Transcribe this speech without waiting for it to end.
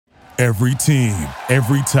Every team,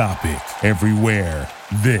 every topic, everywhere.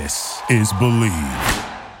 This is Believe.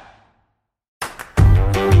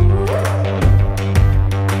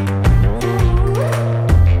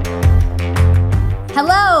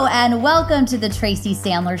 Hello and welcome to the Tracy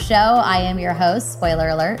Sandler Show. I am your host, spoiler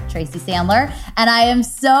alert, Tracy Sandler, and I am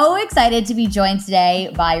so excited to be joined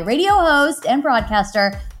today by radio host and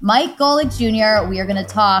broadcaster Mike Golic Jr. We are going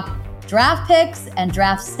to talk draft picks and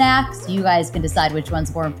draft snacks. You guys can decide which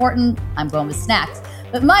one's more important. I'm going with snacks.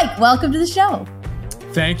 But Mike, welcome to the show.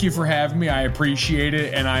 Thank you for having me. I appreciate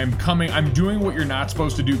it. And I'm doing what you're not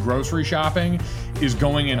supposed to do grocery shopping, is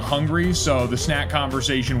going in hungry. So the snack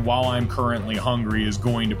conversation while I'm currently hungry is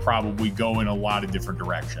going to probably go in a lot of different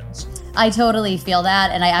directions. I totally feel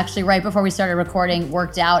that. And I actually, right before we started recording,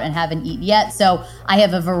 worked out and haven't eaten yet. So I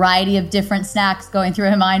have a variety of different snacks going through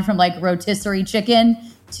my mind, from like rotisserie chicken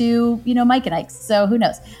to, Mike and Ike's. So who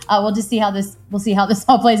knows? We'll see how this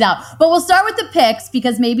all plays out. But we'll start with the picks,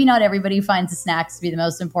 because maybe not everybody finds the snacks to be the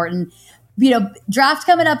most important. Draft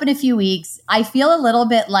coming up in a few weeks. I feel a little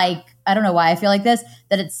bit like, I don't know why I feel like this,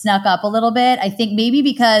 that it snuck up a little bit. I think maybe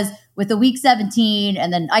because with the week 17,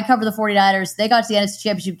 and then I cover the 49ers, they got to the NFC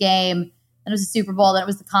Championship game, then it was the Super Bowl, then it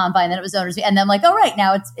was the Combine, then it was owners, and then like, all right,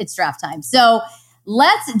 now it's draft time. So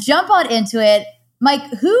let's jump on into it. Mike,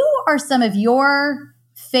 who are some of your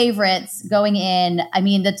favorites going in? I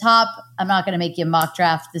mean, the top, I'm not going to make you mock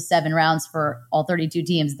draft the 7 rounds for all 32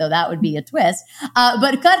 teams, though that would be a twist.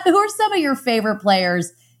 But who are some of your favorite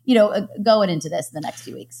players, going into this in the next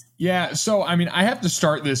few weeks? Yeah. So, I mean, I have to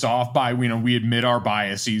start this off by, we admit our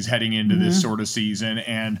biases heading into this sort of season.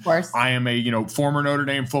 And I am a, former Notre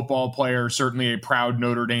Dame football player, certainly a proud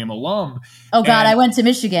Notre Dame alum. Oh God, I went to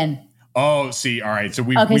Michigan. Oh, see. All right. So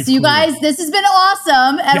we've so you guys, this has been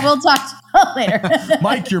awesome. And we'll talk to you later.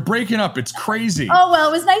 Mike, you're breaking up. It's crazy. Oh, well,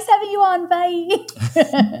 it was nice having you on.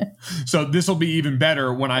 Bye. So this will be even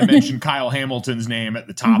better when I mention Kyle Hamilton's name at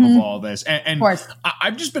the top of all this. And of course.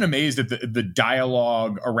 I've just been amazed at the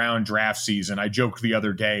dialogue around draft season. I joked the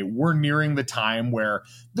other day, we're nearing the time where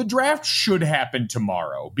the draft should happen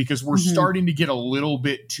tomorrow, because we're starting to get a little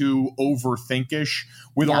bit too overthinkish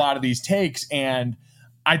with a lot of these takes. And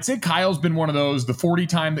I'd say Kyle's been one of those. The 40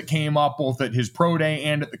 time that came up both at his pro day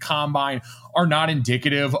and at the combine are not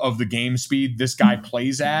indicative of the game speed this guy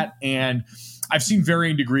plays at. And I've seen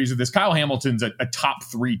varying degrees of this. Kyle Hamilton's a top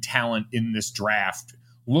 3 talent in this draft.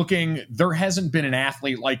 There hasn't been an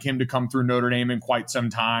athlete like him to come through Notre Dame in quite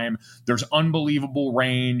some time. There's unbelievable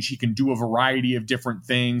range. He can do a variety of different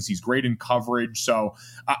things. He's great in coverage. So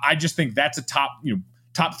I just think that's a top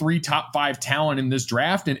 3, top 5 talent in this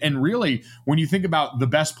draft. And really, when you think about the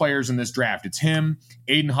best players in this draft, it's him,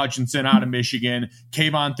 Aiden Hutchinson out of Michigan,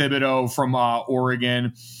 Kayvon Thibodeau from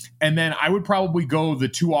Oregon. And then I would probably go the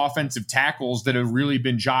 2 offensive tackles that have really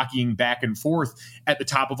been jockeying back and forth at the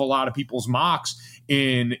top of a lot of people's mocks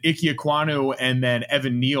in Ike Ekwonu and then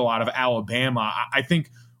Evan Neal out of Alabama. I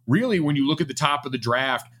think really when you look at the top of the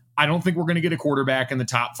draft, I don't think we're going to get a quarterback in the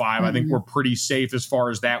top 5. I think we're pretty safe as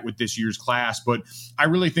far as that with this year's class. But I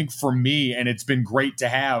really think for me, and it's been great to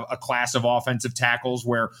have a class of offensive tackles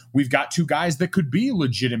where we've got 2 guys that could be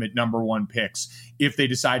legitimate number 1 picks if they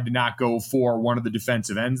decide to not go for one of the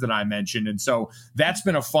defensive ends that I mentioned. And so that's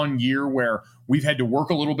been a fun year where we've had to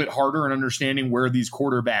work a little bit harder in understanding where these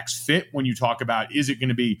quarterbacks fit when you talk about, is it going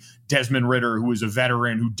to be Desmond Ridder, who is a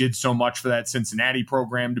veteran who did so much for that Cincinnati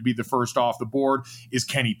program to be the first off the board? Is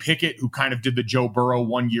Kenny Pickett, who kind of did the Joe Burrow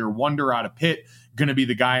one-year wonder out of Pitt, going to be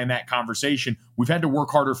the guy in that conversation? We've had to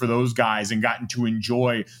work harder for those guys and gotten to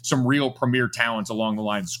enjoy some real premier talents along the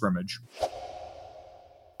line of scrimmage.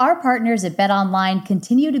 Our partners at BetOnline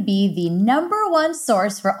continue to be the number 1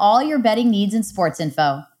 source for all your betting needs and sports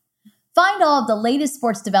info. Find all of the latest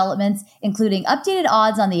sports developments, including updated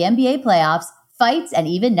odds on the NBA playoffs, fights, and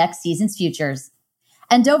even next season's futures.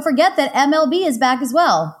 And don't forget that MLB is back as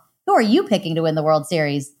well. Who are you picking to win the World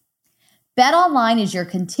Series? BetOnline is your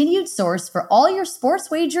continued source for all your sports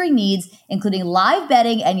wagering needs, including live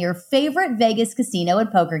betting and your favorite Vegas casino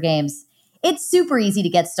and poker games. It's super easy to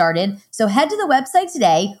get started, so head to the website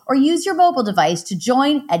today or use your mobile device to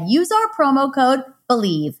join and use our promo code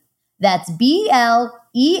BELIEVE. That's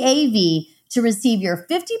BLEAV to receive your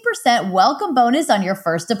 50% welcome bonus on your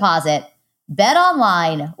first deposit. Bet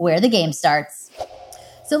online, where the game starts.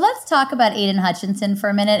 So let's talk about Aiden Hutchinson for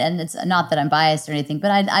a minute. And it's not that I'm biased or anything, but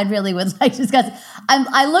I really would like to discuss.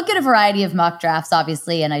 I look at a variety of mock drafts,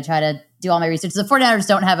 obviously, and I try to do all my research. The 49ers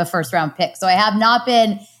don't have a first round pick, so I have not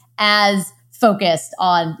been as focused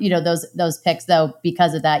on, those picks, though.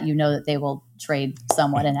 Because of that, that they will trade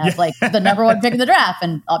someone and have like the number one pick in the draft,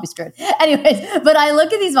 and I'll be screwed. Anyways, but I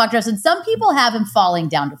look at these mock drafts, and some people have him falling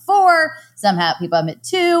down to 4. Some people have him at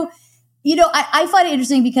 2. I find it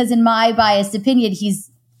interesting because in my biased opinion,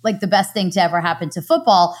 he's like the best thing to ever happen to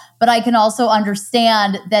football. But I can also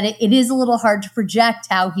understand that it is a little hard to project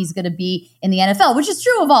how he's going to be in the NFL, which is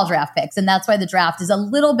true of all draft picks. And that's why the draft is a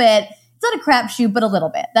little bit, it's not a crapshoot, but a little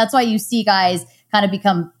bit. That's why you see guys kind of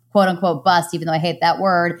become quote unquote bust, even though I hate that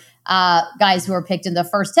word, guys who are picked in the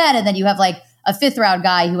first 10. And then you have like a 5th round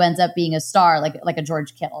guy who ends up being a star, like a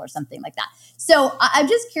George Kittle or something like that. So I'm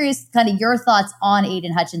just curious kind of your thoughts on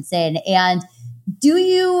Aiden Hutchinson. And do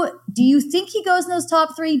you think he goes in those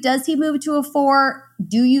top 3? Does he move to a 4?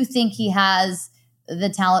 Do you think he has the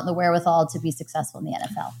talent and the wherewithal to be successful in the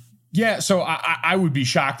NFL? Yeah, so I would be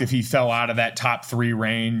shocked if he fell out of that top 3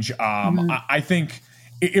 range. I think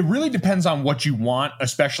it really depends on what you want,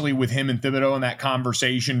 especially with him and Thibodeau in that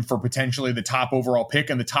conversation for potentially the top overall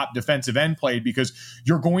pick and the top defensive end played, because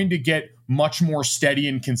you're going to get much more steady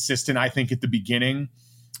and consistent, I think, at the beginning.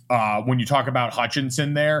 When you talk about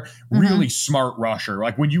Hutchinson there, really smart rusher.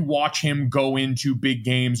 Like when you watch him go into big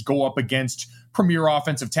games, go up against premier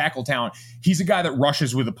offensive tackle talent, he's a guy that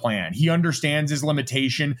rushes with a plan. He understands his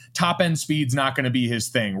limitation. Top end speed's not going to be his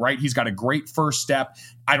thing, right? He's got a great first step.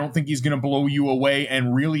 I don't think he's going to blow you away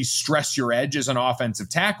and really stress your edge as an offensive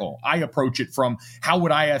tackle. I approach it from how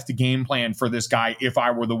would I have to game plan for this guy if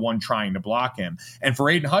I were the one trying to block him? And for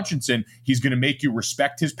Aiden Hutchinson, he's going to make you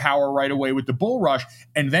respect his power right away with the bull rush.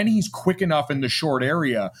 And then he's quick enough in the short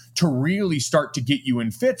area to really start to get you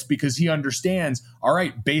in fits because he understands, all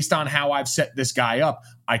right, based on how I've set this guy up,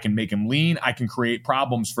 I can make him lean. I can create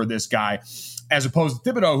problems for this guy, as opposed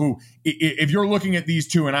to Thibodeau, who, if you're looking at these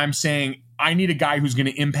two and I'm saying, I need a guy who's going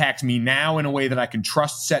to impact me now in a way that I can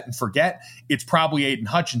trust, set, and forget, it's probably Aiden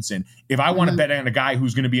Hutchinson. If I want to bet on a guy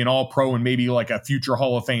who's going to be an all-pro and maybe like a future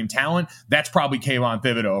Hall of Fame talent, that's probably Kayvon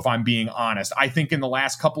Thibodeau, if I'm being honest. I think in the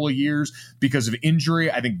last couple of years, because of injury,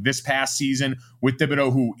 I think this past season with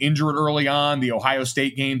Thibodeau, who injured early on, the Ohio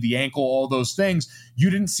State game, the ankle, all those things, you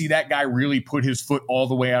didn't see that guy really put his foot all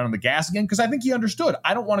the way out on the gas again, because I think he understood,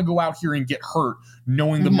 I don't want to go out here and get hurt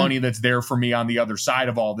knowing the money that's there for me on the other side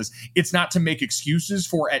of all this. It's not to make excuses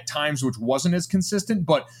for at times which wasn't as consistent,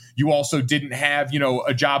 but you also didn't have, a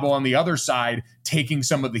Ajabo on the other side taking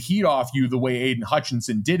some of the heat off you the way Aiden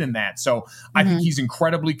Hutchinson did in that. So I think he's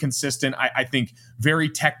incredibly consistent. I think very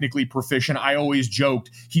technically proficient. I always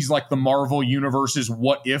joked he's like the Marvel Universe's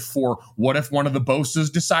what if one of the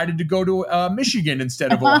Bosas decided to go to Michigan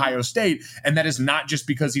instead of Ohio State. And that is not just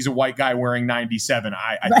because he's a white guy wearing 97.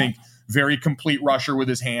 I think very complete rusher with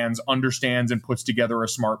his hands, understands and puts together a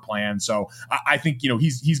smart plan. So I think,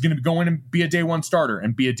 he's going to go in and be a day one starter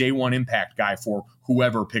and be a day one impact guy for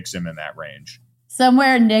whoever picks him in that range.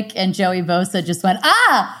 Somewhere Nick and Joey Bosa just went, like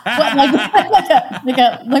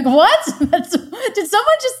what? Did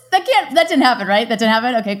someone just, that didn't happen, right? That didn't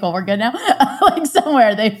happen? Okay, cool. We're good now. Like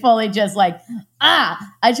somewhere they fully just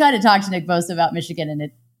I tried to talk to Nick Bosa about Michigan and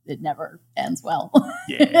it never ends well.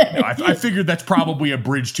 I figured that's probably a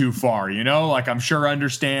bridge too far, like I'm sure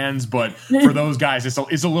understands, but for those guys, it's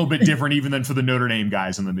a little bit different even than for the Notre Dame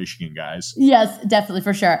guys and the Michigan guys. Yes, definitely,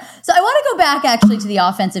 for sure. So I want to go back actually to the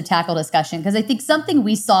offensive tackle discussion, because I think something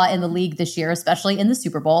we saw in the league this year, especially in the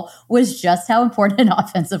Super Bowl, was just how important an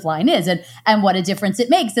offensive line is and what a difference it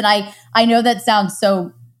makes. And I know that sounds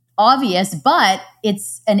so obvious, but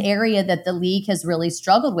it's an area that the league has really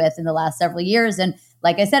struggled with in the last several years. And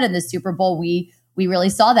like I said, in the Super Bowl, we really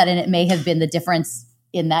saw that, and it may have been the difference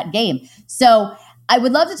in that game. So I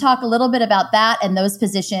would love to talk a little bit about that and those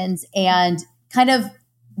positions and kind of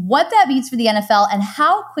what that means for the NFL and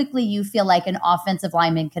how quickly you feel like an offensive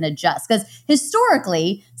lineman can adjust. Because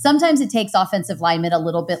historically, sometimes it takes offensive linemen a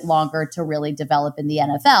little bit longer to really develop in the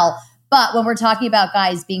NFL. But when we're talking about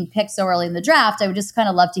guys being picked so early in the draft, I would just kind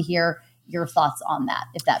of love to hear your thoughts on that,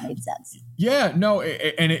 if that made sense. Yeah, no,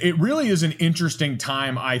 and it really is an interesting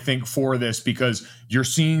time, I think, for this, because you're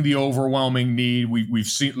seeing the overwhelming need. We've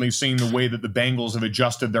certainly seen the way that the Bengals have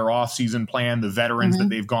adjusted their offseason plan, the veterans that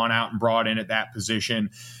they've gone out and brought in at that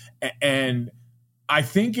position. And I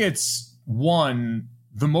think it's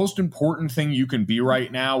the most important thing you can be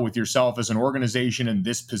right now with yourself as an organization in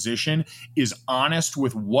this position is honest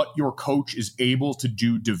with what your coach is able to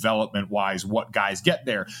do development-wise, what guys get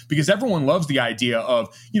there. Because everyone loves the idea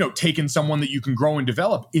of, taking someone that you can grow and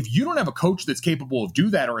develop. If you don't have a coach that's capable of do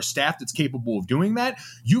that or a staff that's capable of doing that,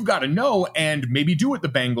 you've got to know and maybe do what the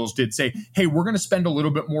Bengals did. Say, hey, we're going to spend a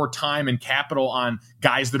little bit more time and capital on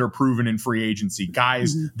guys that are proven in free agency,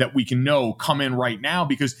 guys that we can know come in right now,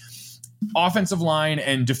 because offensive line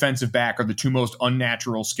and defensive back are the two most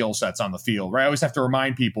unnatural skill sets on the field, right? I always have to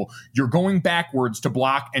remind people, you're going backwards to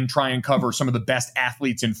block and try and cover some of the best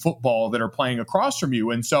athletes in football that are playing across from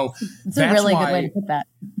you. And so it's a really good way to put that.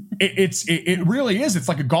 It really is. It's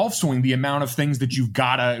like a golf swing, the amount of things that you've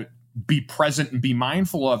got to be present and be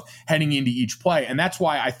mindful of heading into each play. And that's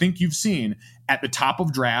why I think you've seen at the top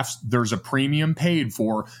of drafts, there's a premium paid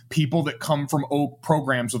for people that come from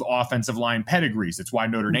programs with offensive line pedigrees. That's why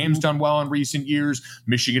Notre Dame's done well in recent years.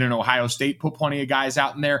 Michigan and Ohio State put plenty of guys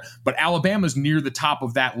out in there. But Alabama's near the top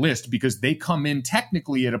of that list because they come in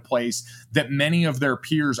technically at a place that many of their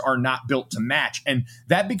peers are not built to match. And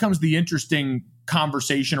that becomes the interesting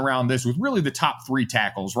conversation around this with really the top three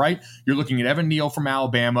tackles, right? You're looking at Evan Neal from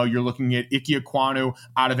Alabama. You're looking at Ike Ekwonu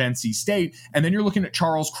out of NC State. And then you're looking at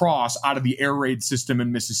Charles Cross out of the air raid system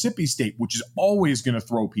in Mississippi State, which is always going to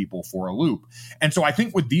throw people for a loop. And so I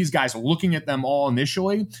think with these guys, looking at them all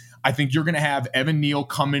initially, I think you're going to have Evan Neal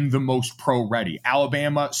come in the most pro ready.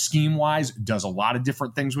 Alabama, scheme-wise, does a lot of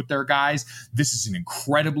different things with their guys. This is an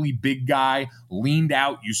incredibly big guy, leaned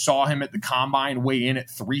out. You saw him at the combine weigh in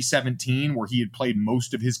at 317, where he had played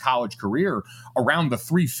most of his college career around the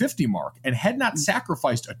 350 mark and had not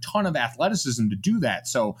sacrificed a ton of athleticism to do that.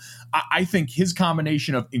 So I think his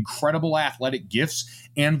combination of incredible athletic gifts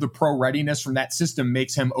and the pro readiness from that system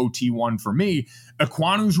makes him OT1 for me.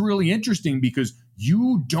 Ekwonu's really interesting because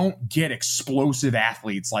you don't get explosive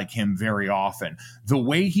athletes like him very often. The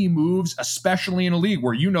way he moves, especially in a league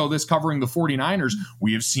where, you know this, covering the 49ers,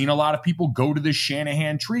 we have seen a lot of people go to this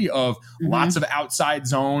Shanahan tree of lots of outside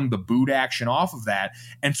zone, the boot action off of that.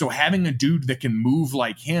 And so having a dude that can move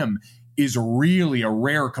like him is really a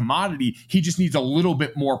rare commodity. He just needs a little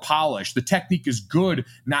bit more polish. The technique is good,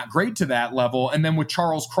 not great to that level. And then with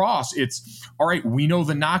Charles Cross, it's all right. We know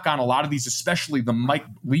the knock on a lot of these, especially the Mike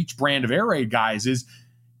Leach brand of air raid guys, is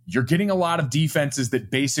you're getting a lot of defenses that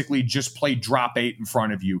basically just play drop 8 in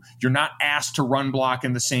front of you. You're not asked to run block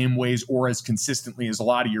in the same ways or as consistently as a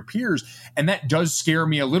lot of your peers. And that does scare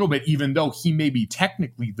me a little bit, even though he may be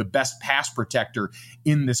technically the best pass protector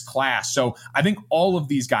in this class. So I think all of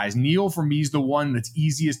these guys, Neal for me is the one that's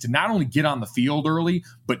easiest to not only get on the field early,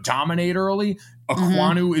 but dominate early.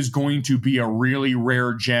 Ekwonu is going to be a really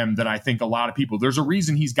rare gem that I think a lot of people, there's a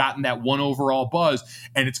reason he's gotten that one overall buzz,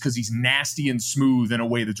 and it's because he's nasty and smooth in a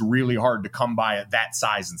way that's really hard to come by at that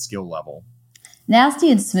size and skill level.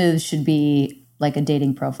 Nasty and smooth should be like a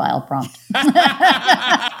dating profile prompt.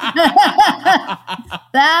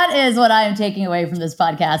 That is what I am taking away from this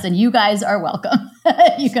podcast, and you guys are welcome.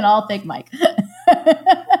 You can all thank Mike.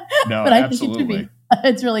 No, but I absolutely. think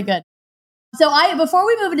it's really good. So before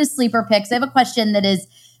we move into sleeper picks, I have a question that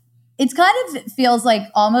it's kind of feels like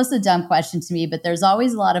almost a dumb question to me, but there's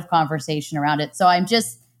always a lot of conversation around it. So I'd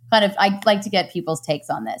like to get people's takes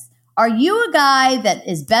on this. Are you a guy that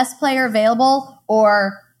is best player available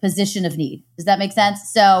or position of need? Does that make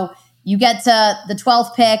sense? So you get to the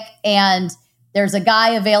 12th pick and there's a guy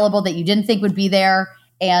available that you didn't think would be there.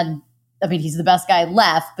 And I mean, he's the best guy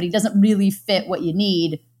left, but he doesn't really fit what you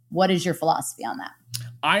need. What is your philosophy on that?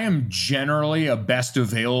 I am generally a best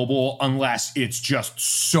available unless it's just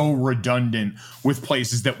so redundant with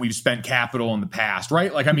places that we've spent capital in the past,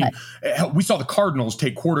 right? Like, I mean, we saw the Cardinals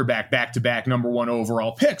take quarterback back-to-back number 1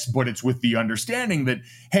 overall picks, but it's with the understanding that,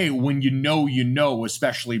 hey, when you know,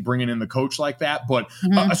 especially bringing in the coach like that, but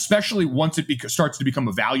especially once it starts to become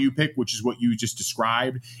a value pick, which is what you just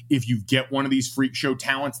described, if you get one of these freak show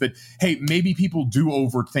talents that, hey, maybe people do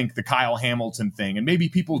overthink the Kyle Hamilton thing, and maybe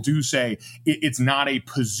people do say it's not a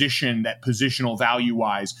position that positional value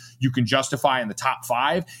wise you can justify in the top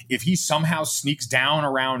 5. If he somehow sneaks down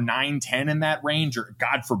around 9-10 in that range, or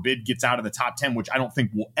God forbid gets out of the top 10, which I don't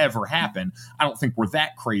think will ever happen. I don't think we're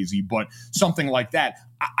that crazy, but something like that,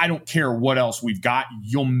 I don't care what else we've got.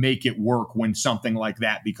 You'll make it work when something like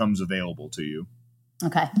that becomes available to you.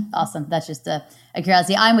 Okay, awesome. That's just a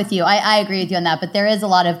curiosity. I'm with you. I agree with you on that, but there is a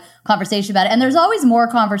lot of conversation about it, and there's always more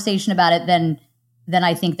conversation about it than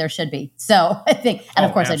I think there should be. So I think, and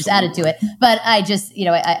of course absolutely. I just added to it, but I just,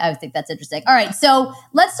 I think that's interesting. All right. So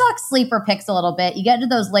let's talk sleeper picks a little bit. You get into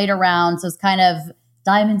those later rounds, those kind of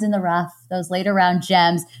diamonds in the rough, those later round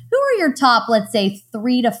gems. Who are your top, let's say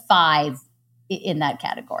 3 to 5 in that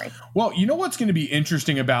category? Well, you know what's going to be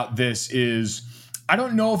interesting about this is I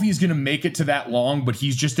don't know if he's going to make it to that long, but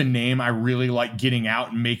he's just a name I really like getting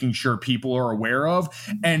out and making sure people are aware of.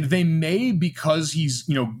 And they may, because he's,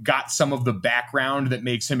 got some of the background that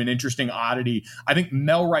makes him an interesting oddity. I think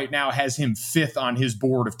Mel right now has him 5th on his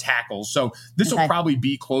board of tackles. So this will probably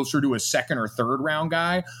be closer to a 2nd or 3rd round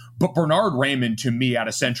guy. But Bernard Raymond, to me, out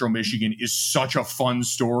of Central Michigan, is such a fun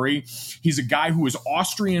story. He's a guy who is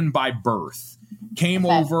Austrian by birth, came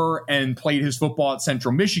over and played his football at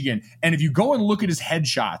Central Michigan. And if you go and look at his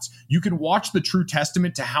headshots, you can watch the true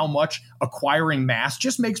testament to how much acquiring mass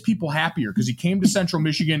just makes people happier, because he came to Central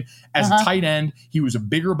Michigan as a tight end. He was a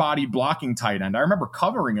bigger bodied blocking tight end. I remember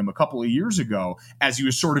covering him a couple of years ago as he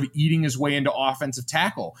was sort of eating his way into offensive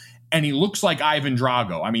tackle. And he looks like Ivan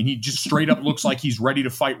Drago. I mean, he just straight up looks like he's ready to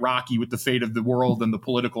fight Rocky with the fate of the world and the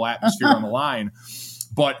political atmosphere on the line.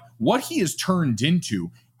 But what he has turned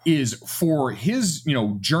into is, for his,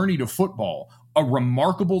 journey to football, a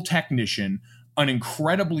remarkable technician, an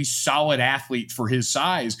incredibly solid athlete for his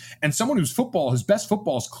size, and someone whose best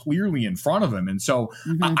football is clearly in front of him. And so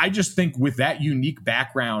I just think with that unique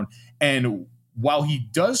background, and while he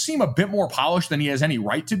does seem a bit more polished than he has any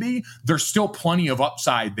right to be, there's still plenty of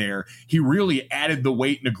upside there. He really added the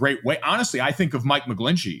weight in a great way. Honestly, I think of Mike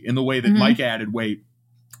McGlinchey in the way that Mike added weight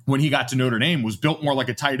when he got to Notre Dame, was built more like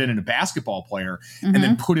a tight end and a basketball player, and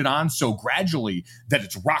then put it on so gradually that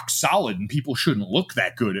it's rock solid and people shouldn't look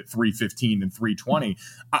that good at 315 and 320.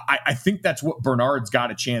 I think that's what Bernard's got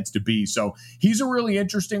a chance to be. So he's a really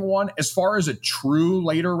interesting one. As far as a true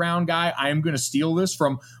later round guy, I am going to steal this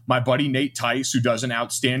from my buddy Nate Tice, who does an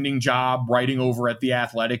outstanding job writing over at The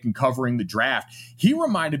Athletic and covering the draft. He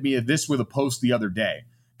reminded me of this with a post the other day.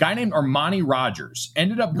 Guy named Armani Rogers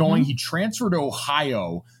ended up going, he transferred to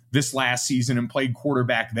Ohio this last season and played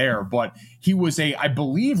quarterback there, but he was I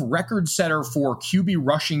believe, record setter for QB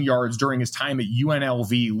rushing yards during his time at UNLV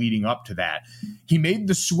leading up to that. He made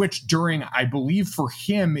the switch during, I believe for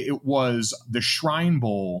him, it was the Shrine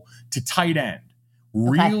Bowl, to tight end.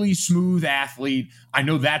 Really smooth athlete. I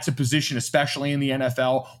know that's a position, especially in the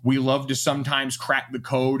NFL, we love to sometimes crack the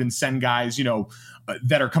code and send guys,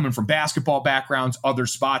 that are coming from basketball backgrounds, other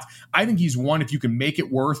spots. I think he's one, if you can make it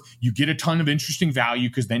worth, you get a ton of interesting value,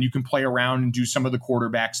 because then you can play around and do some of the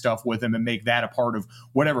quarterback stuff with him and make that a part of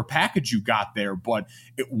whatever package you got there. But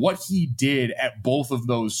what he did at both of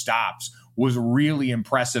those stops was really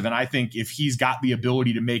impressive. And I think if he's got the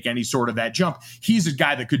ability to make any sort of that jump, he's a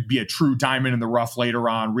guy that could be a true diamond in the rough later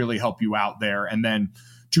on, really help you out there. And then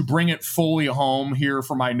to bring it fully home here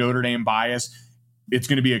for my Notre Dame bias, it's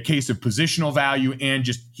going to be a case of positional value and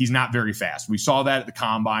just he's not very fast. We saw that at the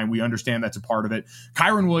combine. We understand that's a part of it.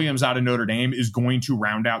 Kyron Williams out of Notre Dame is going to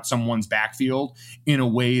round out someone's backfield in a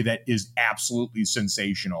way that is absolutely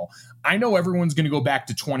sensational. I know everyone's going to go back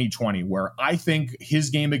to 2020, where I think his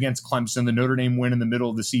game against Clemson, the Notre Dame win in the middle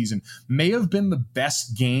of the season, may have been the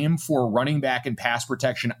best game for running back and pass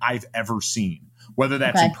protection I've ever seen. Whether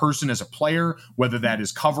that's in person as a player, whether that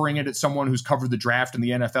is covering it as someone who's covered the draft in the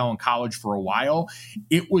NFL and college for a while,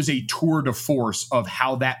 it was a tour de force of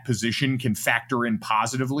how that position can factor in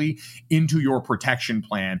positively into your protection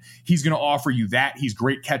plan. He's going to offer you that. He's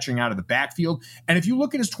great catching out of the backfield. And if you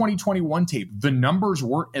look at his 2021 tape, the numbers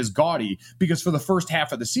weren't as gaudy, because for the first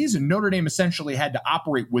half of the season, Notre Dame essentially had to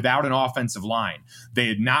operate without an offensive line. They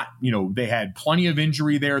had not, they had plenty of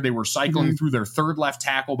injury there. They were cycling through their third left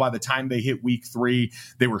tackle by the time they hit week 3.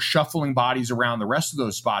 They were shuffling bodies around the rest of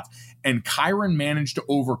those spots, and Kyron managed to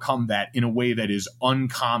overcome that in a way that is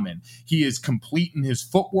uncommon. He is complete in his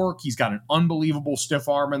footwork. He's got an unbelievable stiff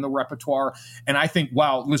arm in the repertoire. And I think,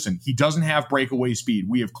 listen, he doesn't have breakaway speed.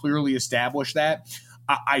 We have clearly established that.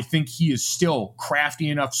 I think he is still crafty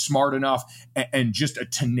enough, smart enough, and just a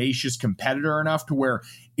tenacious competitor enough to where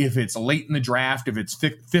if it's late in the draft, if it's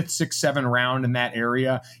fifth, 6th, 7th round in that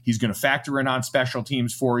area, he's going to factor in on special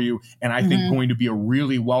teams for you. And I think going to be a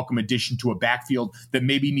really welcome addition to a backfield that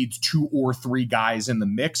maybe needs 2 or 3 guys in the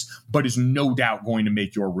mix, but is no doubt going to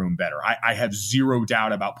make your room better. I have zero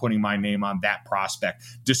doubt about putting my name on that prospect,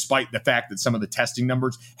 despite the fact that some of the testing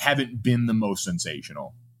numbers haven't been the most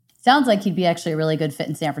sensational. Sounds like he'd be actually a really good fit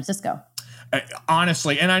in San Francisco.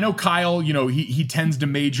 Honestly, and I know Kyle, he tends to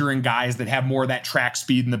major in guys that have more of that track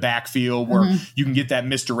speed in the backfield where you can get that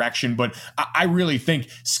misdirection. But I really think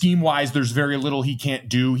scheme-wise, there's very little he can't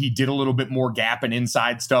do. He did a little bit more gap and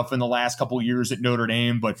inside stuff in the last couple of years at Notre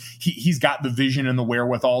Dame, but he's got the vision and the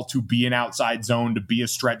wherewithal to be an outside zone, to be a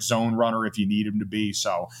stretch zone runner if you need him to be.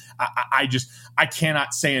 So I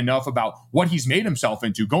cannot say enough about what he's made himself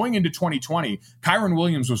into. Going into 2020, Kyron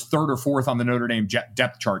Williams was 3rd or 4th on the Notre Dame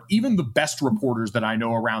depth chart. Even the best reporters that I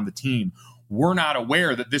know around the team we're not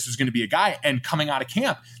aware that this was going to be a guy. And coming out of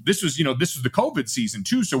camp, this was the COVID season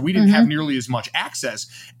too. So we didn't have nearly as much access.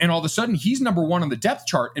 And all of a sudden he's number one on the depth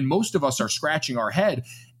chart. And most of us are scratching our head.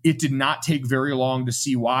 It did not take very long to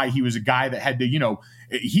see why. He was a guy that had to,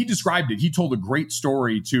 he described it. He told a great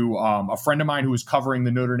story to a friend of mine who was covering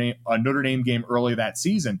the Notre Dame game early that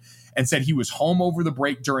season, and said he was home over the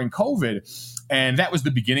break during COVID. And that was the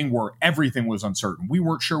beginning where everything was uncertain. We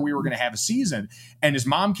weren't sure we were going to have a season. And his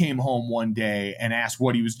mom came home one day and asked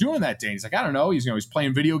what he was doing that day. He's like, I don't know. He's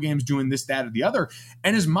playing video games, doing this, that, or the other.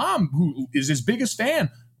 And his mom, who is his biggest fan,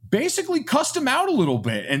 basically cussed him out a little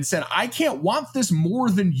bit and said, I can't want this more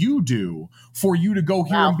than you do for you to go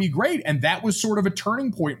here and be great. And that was sort of a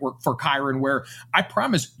turning point for Kyren, where I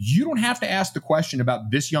promise you don't have to ask the question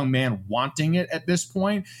about this young man wanting it at this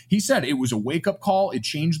point. He said it was a wake-up call. It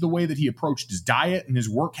changed the way that he approached his diet and his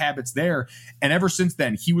work habits there. And ever since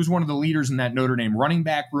then, he was one of the leaders in that Notre Dame running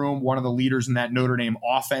back room, one of the leaders in that Notre Dame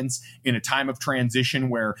offense in a time of transition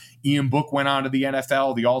where Ian Book went on to the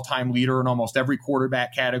NFL, the all-time leader in almost every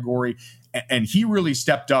quarterback category. And he really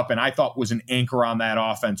stepped up and I thought was an anchor on that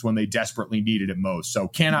offense when they desperately needed it most. So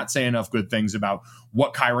cannot say enough good things about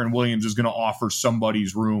what Kyren Williams is going to offer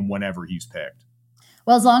somebody's room whenever he's picked.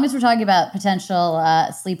 Well, as long as we're talking about potential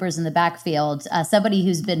sleepers in the backfield, somebody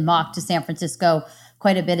who's been mocked to San Francisco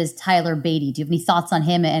quite a bit is Tyler Beatty. Do you have any thoughts on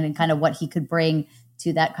him and kind of what he could bring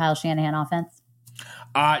to that Kyle Shanahan offense?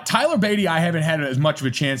 Tyler Beatty, I haven't had as much of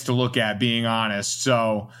a chance to look at, being honest.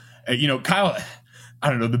 So, Kyle, I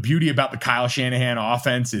don't know. The beauty about the Kyle Shanahan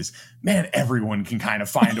offense is, man, everyone can kind of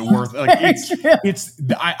find a worth. Like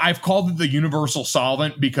I've called it the universal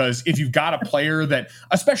solvent, because if you've got a player that,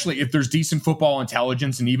 especially if there's decent football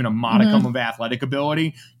intelligence and even a modicum of athletic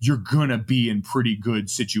ability, you're gonna be in pretty good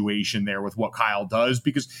situation there with what Kyle does,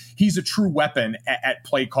 because he's a true weapon at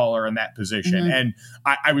play caller in that position. And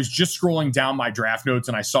I was just scrolling down my draft notes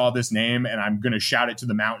and I saw this name, and I'm gonna shout it to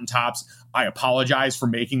the mountaintops. I apologize for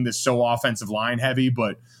making this so offensive line heavy,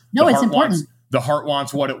 but no, it's important. The heart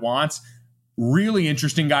wants what it wants. Really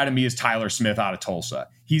interesting guy to me is Tyler Smith out of Tulsa.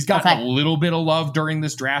 He's gotten a little bit of love during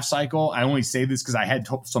this draft cycle. I only say this because I had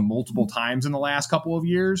some multiple times in the last couple of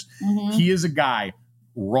years. He is a guy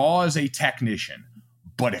raw as a technician,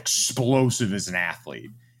 but explosive as an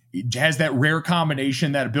athlete. He has that rare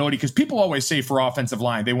combination, that ability, because people always say for offensive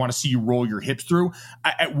line, they want to see you roll your hips through.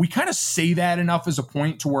 We kind of say that enough as a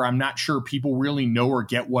point to where I'm not sure people really know or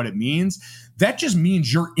get what it means. That just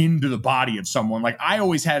means you're into the body of someone. Like I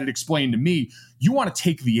always had it explained to me, you want to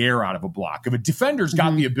take the air out of a block. If a defender's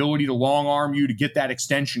got the ability to long arm you to get that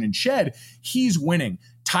extension and shed, he's winning.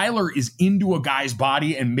 Tyler is into a guy's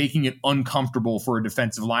body and making it uncomfortable for a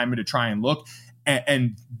defensive lineman to try and look.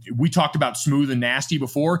 And we talked about smooth and nasty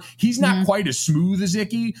before. He's not quite as smooth as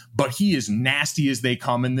Icky, but he is nasty as they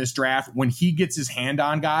come in this draft. When he gets his hand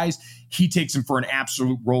on guys, he takes them for an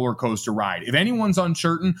absolute roller coaster ride. If anyone's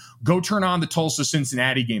uncertain, go turn on the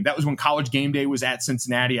Tulsa-Cincinnati game. That was when College Game Day was at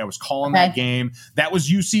Cincinnati. I was calling that game. That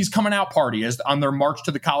was UC's coming out party as on their march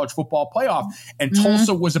to the college football playoff. And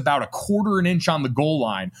Tulsa was about a quarter an inch on the goal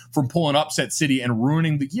line from pulling upset city and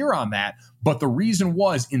ruining the year on that. But the reason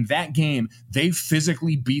was, in that game, they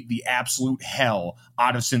physically beat the absolute hell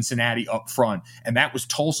out of Cincinnati up front. And that was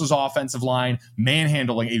Tulsa's offensive line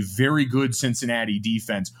manhandling a very good Cincinnati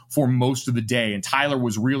defense for most of the day. And Tyler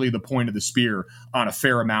was really the point of the spear on a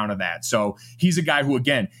fair amount of that. So he's a guy who,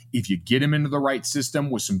 again, if you get him into the right system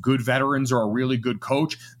with some good veterans or a really good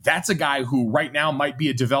coach, that's a guy who right now might be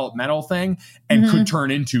a developmental thing and could turn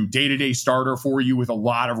into day-to-day starter for you with a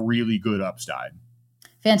lot of really good upside.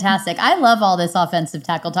 Fantastic. I love all this offensive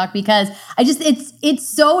tackle talk because it's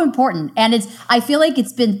so important. And I feel like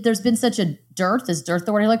there's been such a dearth. Is dearth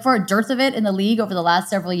the word you look for? A dearth of it in the league over the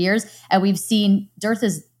last several years. And we've seen dearth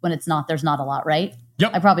is when it's not, there's not a lot, right?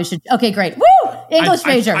 Yep. I probably should. Okay, great. Woo! English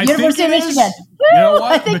major, University of Michigan. Woo! You know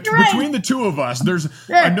what? I think you're right. Between the two of us, there's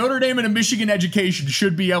a Notre Dame and a Michigan education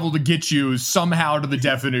should be able to get you somehow to the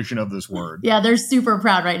definition of this word. Yeah, they're super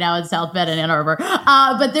proud right now in South Bend and Ann Arbor.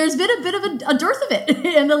 But there's been a bit of a dearth of it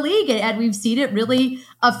in the league, and we've seen it really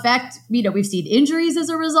affect, we've seen injuries as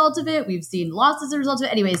a result of it. We've seen losses as a result of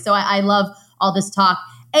it. Anyway, so I love all this talk.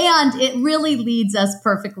 And it really leads us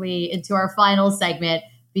perfectly into our final segment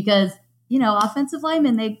because offensive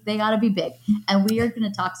linemen, they got to be big. And we are going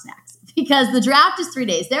to talk snacks because the draft is 3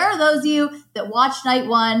 days. There are those of you that watch night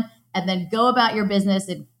one and then go about your business.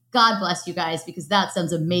 And God bless you guys because that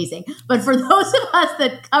sounds amazing. But for those of us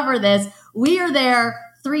that cover this, we are there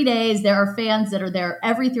 3 days. There are fans that are there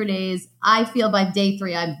every 3 days. I feel by day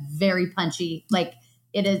 3, I'm very punchy. Like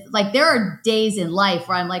it is like, there are days in life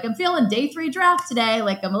where I'm like, I'm feeling day 3 draft today.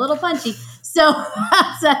 Like I'm a little punchy. So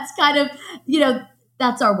that's kind of,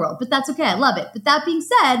 that's our world, but that's okay. I love it. But that being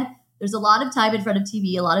said, there's a lot of time in front of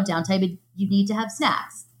TV, a lot of downtime, and you need to have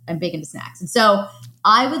snacks. I'm big into snacks. And so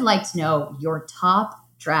I would like to know your top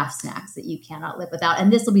draft snacks that you cannot live without.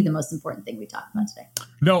 And this will be the most important thing we talk about today.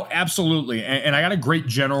 No, absolutely. And I got a great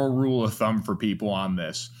general rule of thumb for people on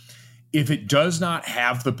this. If it does not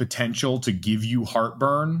have the potential to give you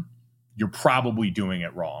heartburn, you're probably doing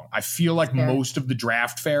it wrong. I feel like most of the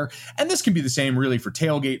draft fare, and this can be the same really for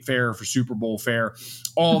tailgate fare, for Super Bowl fare,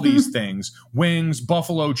 all these things, wings,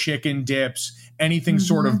 buffalo chicken dips, anything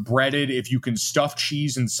sort of breaded. If you can stuff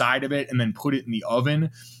cheese inside of it and then put it in the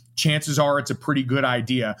oven, chances are it's a pretty good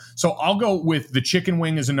idea. So I'll go with the chicken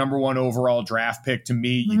wing as a number 1 overall draft pick. To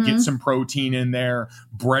me, you get some protein in there,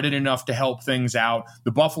 breaded enough to help things out.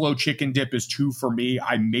 The buffalo chicken dip is 2 for me.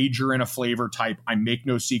 I major in a flavor type. I make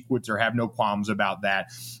no secrets or have no qualms about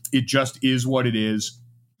that. It just is what it is.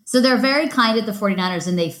 So they're very kind at the 49ers,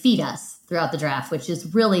 and they feed us throughout the draft, which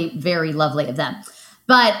is really very lovely of them.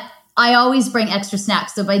 But I always bring extra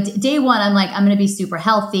snacks. So by day 1, I'm like, I'm going to be super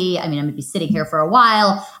healthy. I mean, I'm going to be sitting here for a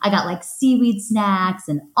while. I got like seaweed snacks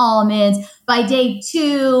and almonds. By day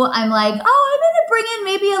 2, I'm like, I'm going to bring in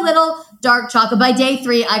maybe a little dark chocolate. By day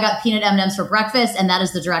 3, I got peanut M&Ms for breakfast, and that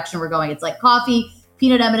is the direction we're going. It's like coffee,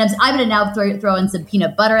 peanut M&Ms. I'm going to now throw in some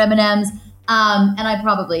peanut butter M&Ms. And I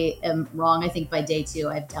probably am wrong. I think by day 2,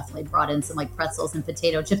 I've definitely brought in some like pretzels and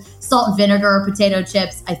potato chips. Salt and vinegar potato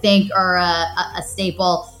chips, I think, are a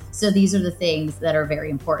staple. So these are the things that are very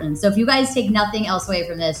important. So if you guys take nothing else away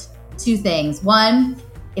from this, 2 things. 1,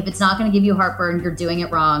 if it's not going to give you heartburn, you're doing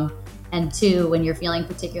it wrong. And 2, when you're feeling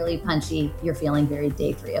particularly punchy, you're feeling very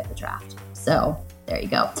day 3 of the draft. So there you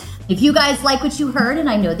go. If you guys like what you heard, and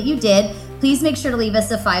I know that you did, please make sure to leave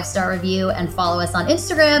us a 5-star review and follow us on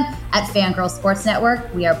Instagram at Fangirl Sports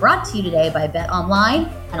Network. We are brought to you today by Bet Online,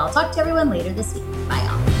 and I'll talk to everyone later this week. Bye,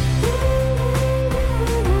 y'all.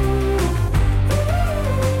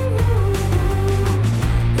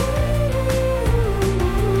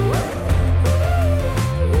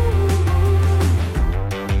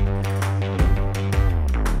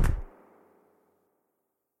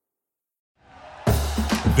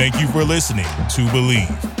 Thank you for listening to Believe.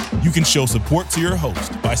 You can show support to your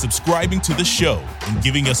host by subscribing to the show and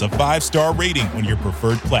giving us a 5-star rating on your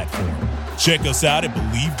preferred platform. Check us out at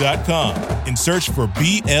Believe.com and search for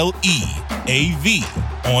BLEAV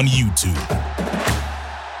on YouTube.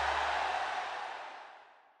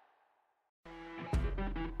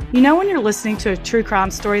 You know when you're listening to a true crime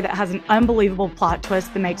story that has an unbelievable plot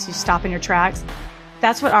twist that makes you stop in your tracks?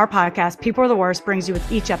 That's what our podcast, People Are the Worst, brings you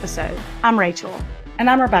with each episode. I'm Rachel. And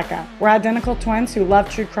I'm Rebecca. We're identical twins who love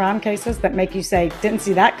true crime cases that make you say, didn't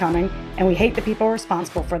see that coming, and we hate the people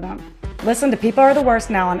responsible for them. Listen to People Are the Worst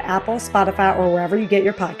now on Apple, Spotify, or wherever you get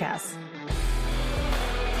your podcasts.